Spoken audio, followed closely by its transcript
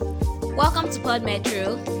Welcome to Pod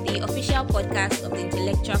Metro, the official podcast of the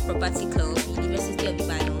Intellectual Property Club, University of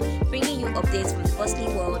Ibadan, bringing you updates from the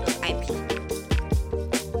bustling world of IP.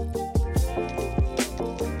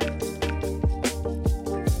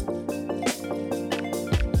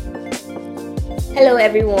 Hello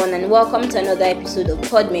everyone and welcome to another episode of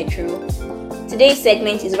Pod Metro. Today's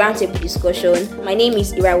segment is Roundtable Discussion. My name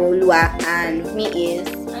is Irawolua and with me is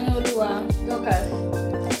Anolua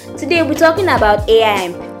Dorcas. Today we're talking about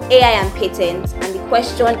AI and patents, and the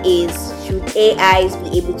question is, should AIs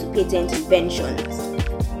be able to patent inventions?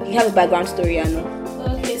 You have a background story, Anu.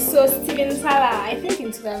 Okay, so Steven Thaler, I think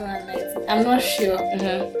in 2019, I'm not sure,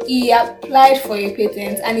 he applied for a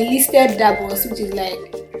patent and he listed Davos, which is like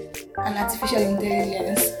an artificial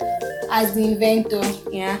intelligence, as the inventor.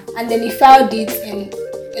 Yeah. And then he filed it in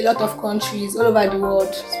a lot of countries all over the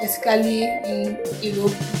world, specifically in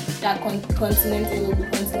Europe,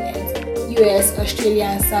 US, Australia,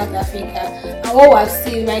 and South Africa. And what we're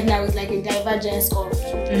seeing right now is like a divergence of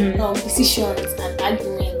decisions and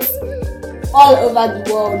arguments all over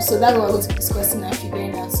the world. So that's what we're going to be discussing and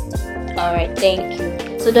figuring out. Alright, thank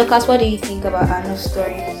you. So Dorcas, what do you think about Anu's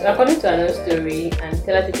story? So according to Anu's story and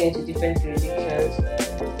Teller taken into different jurisdictions,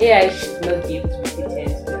 AI should not be able to be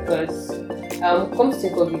patented because come to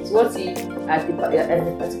think of it, what if at a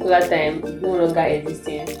particular time it's no longer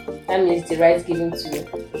existing? That means the rights given to it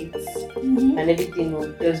and everything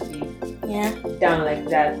will just be down like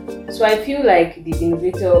that. So I feel like the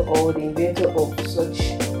inventor of such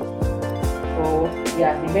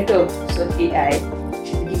AI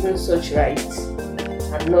should be given such rights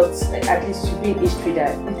and not, like, at least should be in history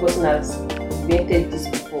that this person has invented this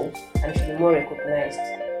before and should be more recognized.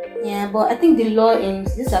 Yeah, but I think the law in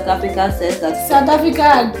South Africa says that South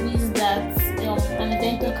Africa agrees that an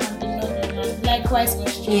inventor can be non-human. Likewise,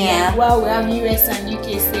 Australia. Yeah. While we have US and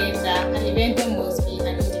UK saying that an inventor must be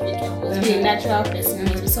an individual, must be a natural person,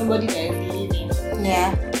 must be somebody that is living.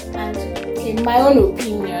 Yeah. And in my own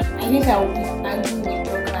opinion, I think I would agree with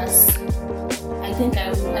Dorcas.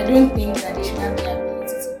 I don't think that they should have the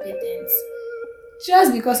ability to patent.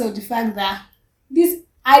 Just because of the fact that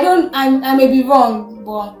I may be wrong,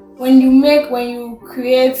 but when you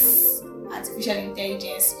create artificial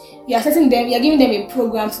intelligence, you are giving them a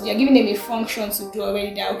program to do, you are giving them a function to do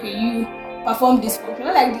already that, okay, you perform this function.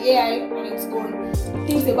 Not like the AI on its own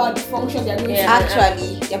thinks about the function they are going to do.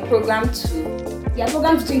 Actually, they're programmed to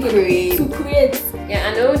create. Yeah,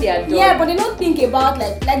 I know they are done. Yeah, but they don't think about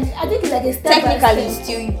like I think it's like a step technically by it's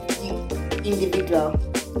still the individual.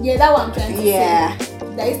 Yeah, that's what I'm trying to say. Yeah.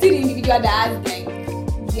 That is still the individual that has like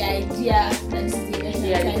the idea that this is the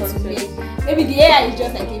invention I'm trying to make. Maybe the AI is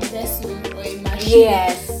just like a vessel or a machine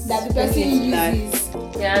that the person uses.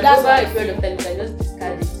 Yeah, and over a period of time, you can just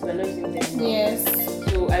discard it. We're not using them anymore. Yes.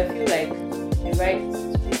 So I feel like the right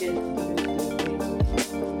to patent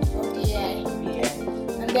of the AI.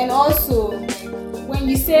 Yeah. And then also, like,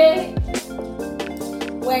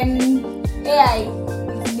 when AI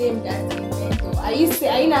is named as the inventor, are you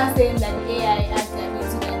now saying that the AI has the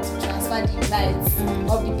ability to transfer the rights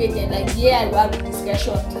of the patent, like the AI will have the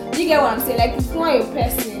discretion? Do you get what I'm saying? Like, it's not a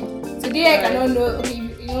person. So the AI cannot know, okay,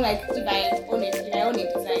 like if I own a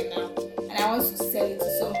design now and I want to sell it to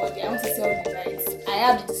somebody, I want to sell the rights. I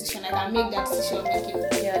have the decision, I can make that decision making.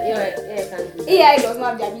 AI can do that. AI does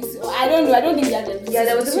not have the ability. I don't think they have the ability. Yeah,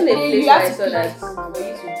 there was even a place where I saw that for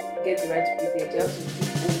you to get the right to patent, you have to do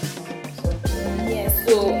something. Yes.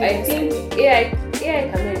 So I think AI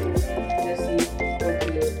cannot even just say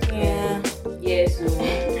okay. Yeah, so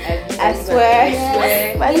I swear.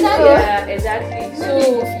 Yeah, exactly. So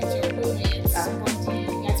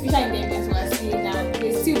artificial intelligence was saying now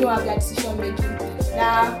they still don't have that decision making,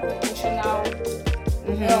 that emotional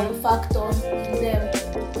factor in them.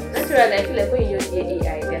 Naturally, I feel like when you use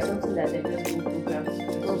AI, there's something that they're just being programmed to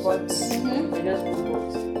do. Robots. They're just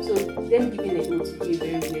robots. So them giving a OTP is a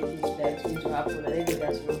very weird thing that's going to happen, and everybody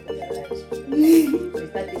has to run for their lives. They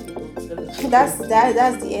start taking That's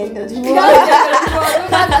the end of the world.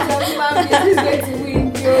 That's going to win.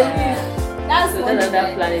 That's so another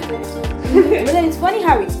planet on its own. But then it's funny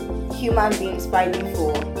how it's human beings fighting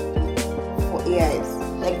for AIs,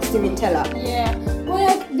 like Steven Teller. Yeah, but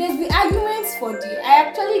like there's the arguments for I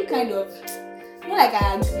actually kind of not like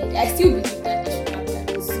I agree. I still believe that they should have that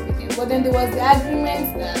decision. But then there was the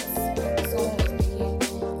argument that someone was making,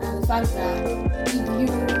 and the fact that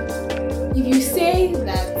if you say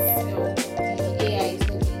that the AI is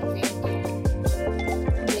not the inventor,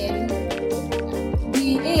 then the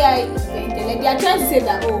AI is the intellect. Like they are trying to say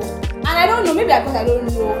that and I don't know, maybe because I don't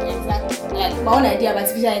know exactly. Like my own idea of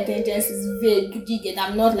artificial intelligence is vague. Do you get?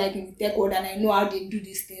 I'm not like in the tech world and I know how they do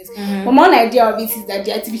these things. But my own idea of it is that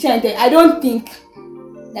the artificial intelligence, I don't think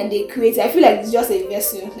that they create. I feel like it's just a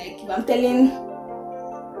vessel. Like if I'm telling.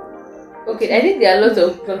 Okay, I think there are a lot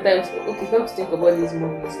of sometimes. Okay, come to think about these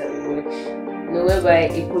movies that we watch. Whereby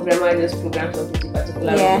a programmer just programs something to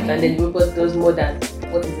particular robot, and then the robot does more than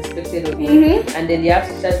what is expected of it, and then they have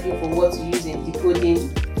to start looking for what to use in decoding,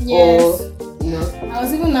 Yes. or I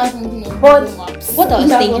was even now thinking of But Google Maps. what I was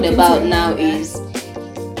That's thinking what about it's now like. is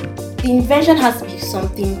the invention has to be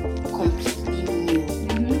something completely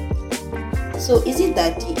new. So is it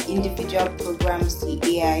that the individual programs the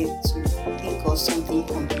AI to think of something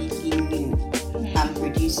completely new and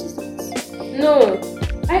produces it? no.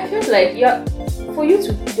 I feel like for you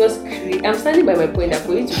to just create. I'm standing by my point that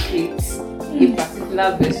for you to create a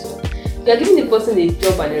particular vessel, you are giving the person a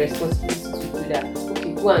job and a responsibility to do that.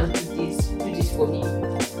 Okay, go and do this for me,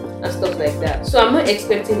 and stuff like that. So I'm not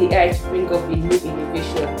expecting the AI to bring up a new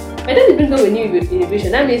innovation. By the time they bring up a new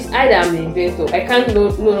innovation, that means either I'm the inventor, I can't no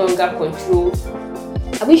longer control.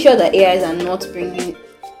 Are we sure that AIs are not bringing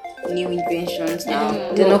new inventions now?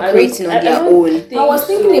 They're No, not creating on their own. I was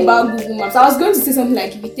thinking about Google Maps. I was going to say something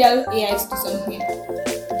like if you tell AI to do something,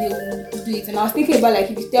 they will do it. And I was thinking about like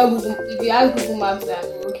if you ask Google Maps that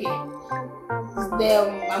okay, I'm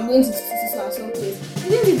going to some place.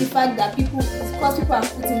 Isn't it the fact that it's because people are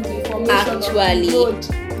putting the information on the road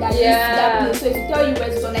that is that place? So if you tell you where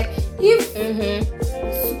to go, like if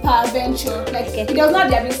Superventure, like it does not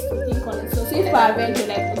have this think on it. So if Superventure,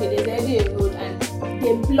 like okay, there's already a road and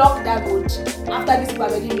they block that road after this people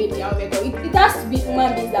already made their own record. It has to be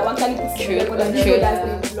human beings that actually put the record on the road that's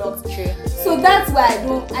been blocked. So that's why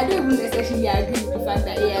I don't even necessarily agree with the fact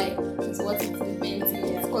that AI is what it's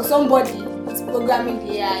inventing. Because somebody is programming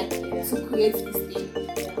the AI to create this thing.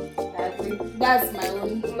 I agree. That's my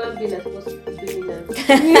own. Human beings are supposed to be doing that.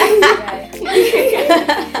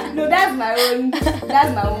 No, that's my own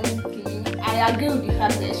opinion. I agree with the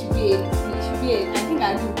fact that it should be I think I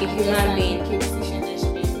agree with the human being. decision that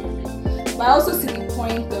should be a human being. But I also see the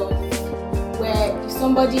point of where if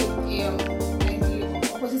somebody like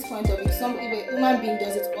the opposite point of if a human being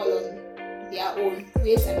does it all on their own,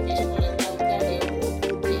 creates an invention all on their own AI,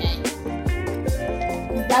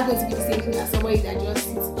 is that going to be the same thing as somebody that just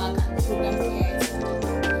sits back and programs the AI?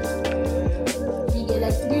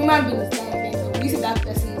 Like the human being is the inventor. You see that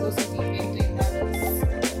person is also the inventor in that.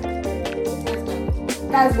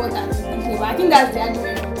 That's what I'm thinking about. I think that's the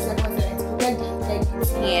argument from the second side to protect the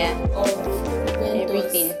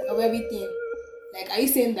integrity of everything. Like, are you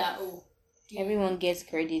saying that everyone gets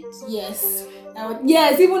credit? Yes.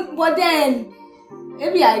 Yes. Even but then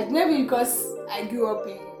maybe because I grew up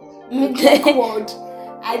in the tech world.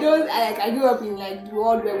 I grew up in like the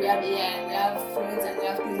world where we have AI and we have phones and we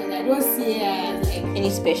have things and I don't see AI as like any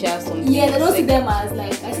special something. Yes, I don't see them as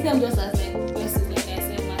like I see them just as like versus like I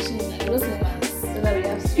said machines. Like I don't see them as So that we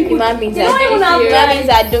have human beings they don't even have rights.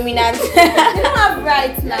 are dominant. They don't have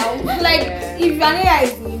rights now. Like if an AI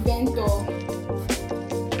is the inventor,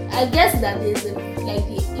 I guess that there's like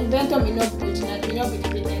the inventor may not be original, may not be the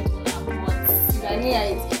patent owner, but if an AI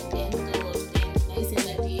is the inventor, then I say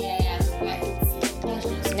that the AI has rights.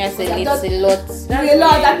 That's a lot. There's a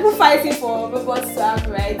lot that people fighting for robots to have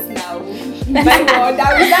rights now.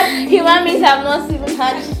 That Human beings have not even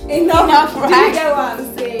had enough rights. Do you get what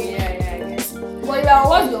I'm saying? Yeah. But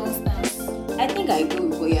what's your own stance? I think I agree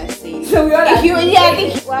with what you're saying. So we all I agree.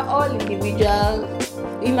 think we're all individual.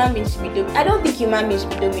 Human beings should be dominant. I don't think human beings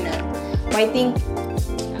should be dominant. But I think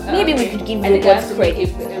maybe we should give robots credit.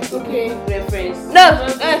 Okay. Reference. No.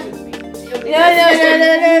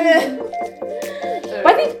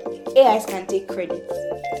 But I think AIs can take credit.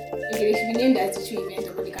 Okay, they should be named as the true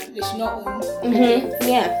inventor, but they should not own.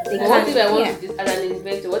 Yeah, they But can. what if I want Yeah. to as an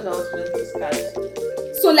inventor, what I want to just discard?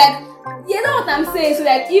 So like, you know what I'm saying? So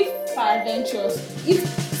like, if if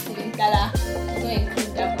Steven Tyler does not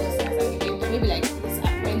include Davos as an inventor, maybe like his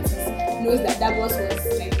apprentice knows that Davos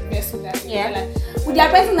was like the best with that. Yeah. Would the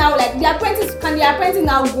apprentice now can the apprentice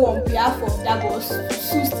now go on behalf of Davos to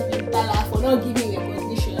sue Steven Tyler for not giving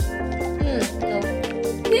recognition? No.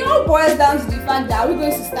 It all boils down to the fact that we're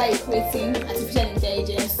going to start equating artificial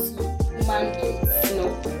intelligence to human beings. No.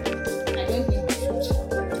 I don't think we should.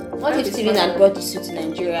 What if Steven had brought the suit to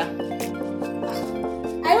Nigeria?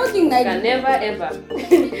 I don't think Can that. never ever.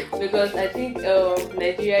 Because I think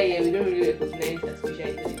Nigeria here we don't really recognize artificial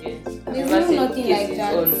intelligence. I've There's never no seen nothing like cases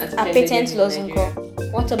that. on artificial Our intelligence patent in laws Nigeria.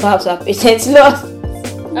 What about our patent laws?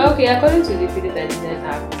 Okay, according to the Patent and Design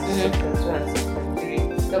Act, Section 2 and 63,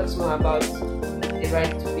 it talks more about the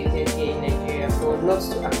right to patent here in Nigeria, but not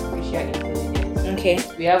to artificial intelligence. Okay.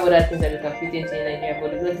 We have other things that we can fit into in Nigeria,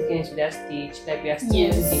 but we're not taking it to that stage. Like we are still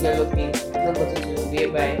Yes. developing. It's not gotten to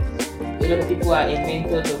whereby a lot of people are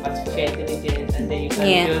inventors of artificial intelligence, and then you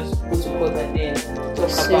can just go to court and then talk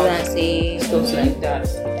So about and say stuff like that.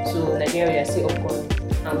 So Nigeria, we are still upcoming,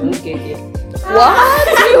 and we will get there. what?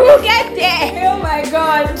 We will get there. Oh my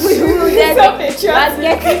god. We will get So there. patriotic.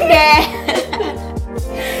 We're getting there.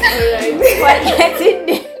 Alright. We're getting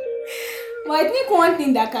there. But I think one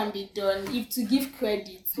thing that can be done, if to give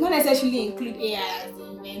credit, not necessarily include AI as the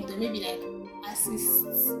inventor, maybe like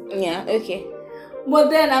assists. Yeah. Okay. But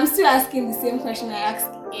then I'm still asking the same question I asked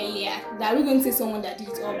earlier. That we're going to say someone that did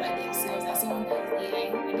it all by themselves and someone that is AI.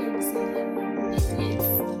 I don't the same level.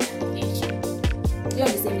 They're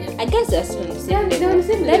on the same level. I guess they're still on the same They're level. on the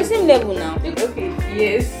same They're the same level now. Okay,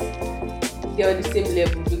 yes, they're on the same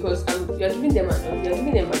level because you're giving them an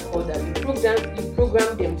order. You program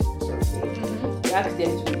them to do something. You ask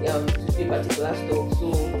them to do particular stuff. So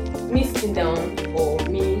me sitting down or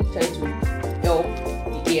me trying to help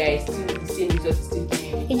the AI is still the same result is still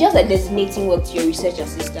giving me. It's just like designating what to your research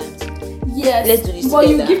assistant. Yes. Let's do this But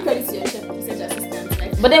together. you give credit to your research assistant.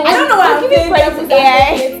 Like, But then I don't know why I'm giving saying credit to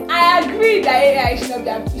that AI. I agree that AI should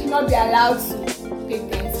not be allowed to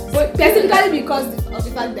patent. But specifically because of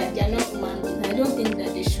the fact that they are not human beings, I don't think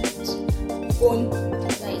that they should own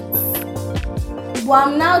rights. But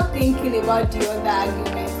I'm now thinking about the other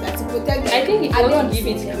arguments that to protect them. I think if I you don't want to give it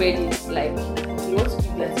understand. credit, like you want to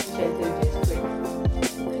give the artificial intelligence credit,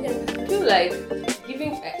 I feel like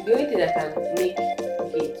giving the only thing that can make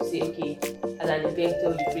to say as an inventor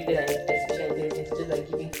you created an artificial intelligence just by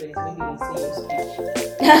giving credit, maybe you say your speech.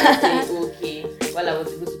 Say while I was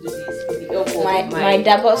able to do this with the help of My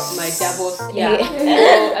Davos. Yeah. Yeah. So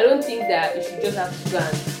I don't think that you should just have to go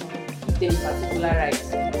and give them particular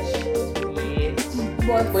rights.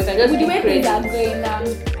 But But I just with the give way things are credit. going now, I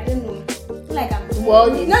don't know. Not like I'm The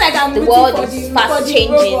world is- not like I'm the rooting world for is the, fast for the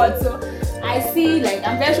changing. robot. So I see, like,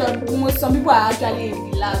 I'm very sure some people are actually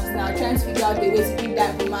in the labs now trying to figure out the way to give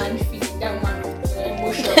that woman feeling, that woman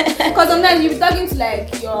emotion. Because sometimes you'll be talking to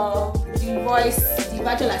like the voice, the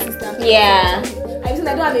virtual assistant. Yeah. I think I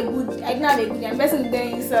don't have a good, and person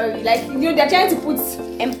then sorry. Like, they're trying to put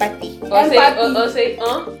Empathy. Or say,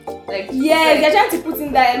 like yes, they're trying to put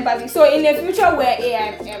in that empathy. So in a future where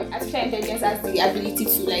AI, artificial intelligence has the ability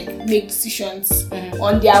to like make decisions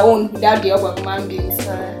on their own without the help of human beings,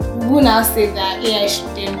 we will now say that AI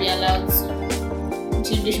should then be allowed to.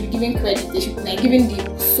 They should be given credit. They should be like given the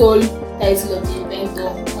sole title of the inventor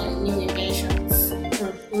on new inventions.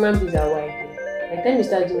 human beings are wild. By the time you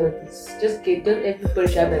start doing all this, just everybody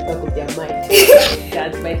should have the back of their mind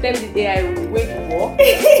that by the time the AI will wage war,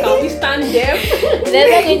 can we stand them? There's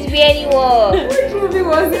not going to be any war. Which movie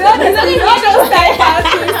was it? All those types to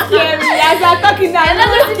scare me as I'm talking now. There's not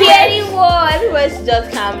going to be any war. Everybody should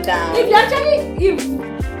just calm down. If that's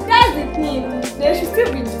the thing, there should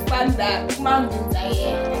still be the fact that human beings are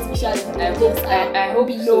here, especially I hope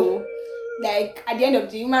so. Like at the end of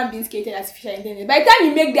the human beings created artificial intelligence. By the time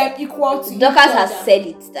you make them equal to Dorcas each has other, said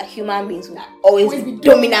it that human beings will always be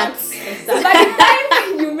dominant. dominant. So by the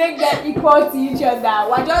time you make them equal to each other,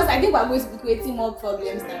 I think we're going to be creating more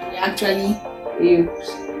problems than we actually.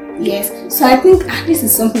 Yes. So I think this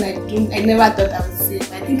is something I never thought I would say.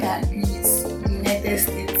 But I think I agree with the United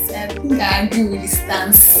States. I think I agree with the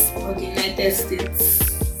stance of the United States.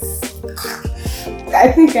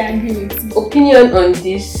 I think I agree with you. Opinion on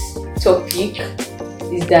this topic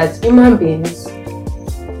is that human beings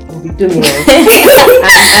will be dominant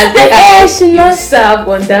and you serve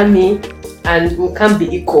under me and we can't be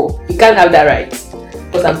equal. You can't have that right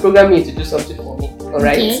because I'm programming you to do something for me.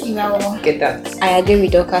 Alright? Okay, Get that. I agree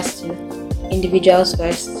with Dorcas too. Individuals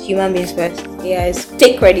first, human beings first. Yes,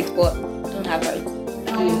 take credit but don't have rights.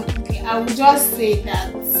 okay, I would just say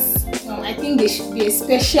that I think there should be a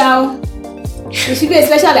special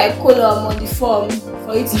like column on the form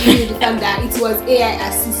for it to give you the fact that it was AI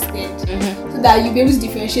assisted, so that you'll be able to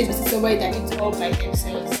differentiate between somebody that did it all by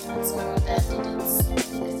themselves and someone that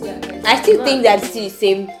did it. I still think that's still the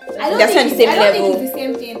same. I don't That's on the think same level. it's the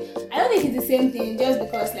same thing. I don't think it's the same thing just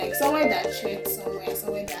because like someone that trekked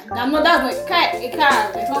somewhere that I'm not that's not a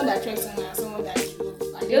car, like someone that trekked somewhere and someone that drove.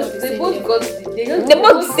 They both got the They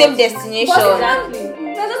both the same destination. Exactly.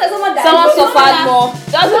 Someone suffered more.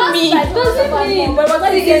 Doesn't mean. But it was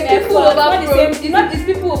not the same People effort, over not the same. it's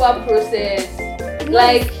people over process.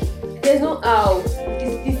 Like there's no how.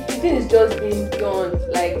 The thing is just being done.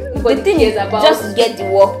 Like nobody The thing cares is about just get the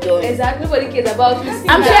work done. exactly. Nobody cares about you.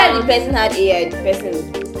 I'm sure the person had AI. The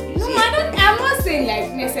person. No, I'm not saying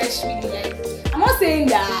like necessarily like I'm not saying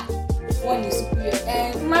that one is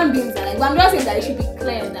superior. Human beings are like, but I'm just saying that it should be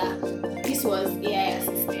clear that this this was AI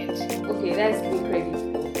assisted. Okay, that's incredible.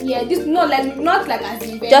 Yeah, this not like as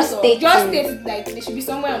the inventor. Just state it, like there should be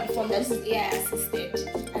somewhere on the form that this is AI assisted,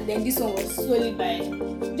 and then this one was solely by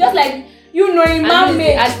just like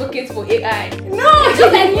man-made advocate for AI. No,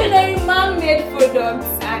 just like man-made products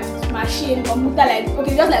and machine, computer,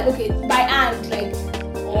 by hand, like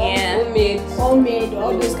homemade,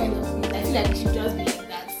 all those kind of things. I feel like it should just be like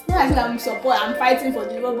that. I feel I'm fighting for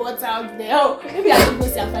the robots out there. Oh, maybe I should go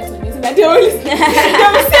say I'm fighting for this, so that they will see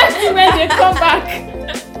when they come back.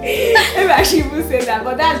 Maybe I should even say that,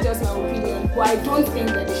 but that's just my opinion. But I don't think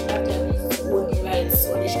that they should have their own rights,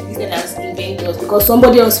 or they should be said as inventors because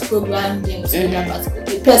somebody else programmed them to that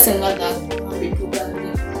particular person like that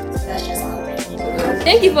reprogrammed them. So that's just my opinion.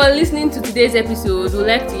 Thank you for listening to today's episode. We'd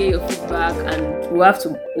like to hear your feedback, and we'll have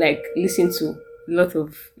to listen to a lot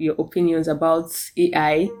of your opinions about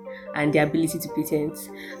AI and the ability to patent.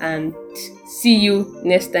 And see you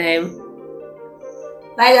next time.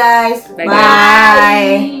 Bye guys.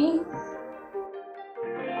 Bye.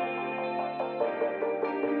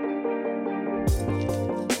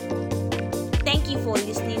 Thank you for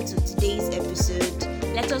listening to today's episode.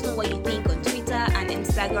 Let us know what you think on Twitter and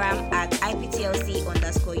Instagram at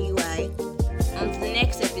IPTLC_UI. On to the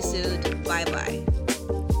next episode.